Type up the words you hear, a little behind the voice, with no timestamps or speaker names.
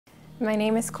My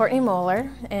name is Courtney Moeller,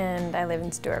 and I live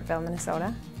in Stewartville,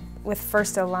 Minnesota. With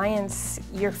First Alliance,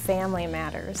 your family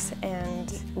matters,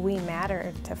 and we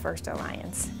matter to First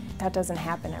Alliance. That doesn't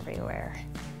happen everywhere.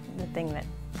 The thing that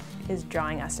is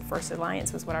drawing us to First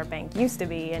Alliance was what our bank used to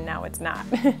be, and now it's not.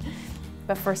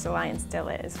 But First Alliance still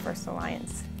is First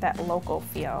Alliance. That local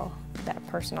feel, that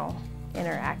personal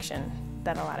interaction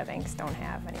that a lot of banks don't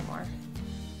have anymore.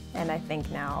 And I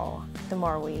think now, the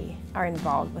more we are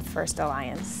involved with First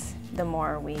Alliance, the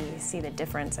more we see the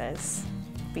differences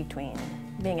between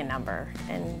being a number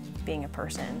and being a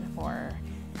person, or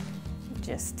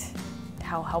just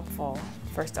how helpful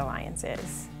First Alliance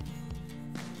is.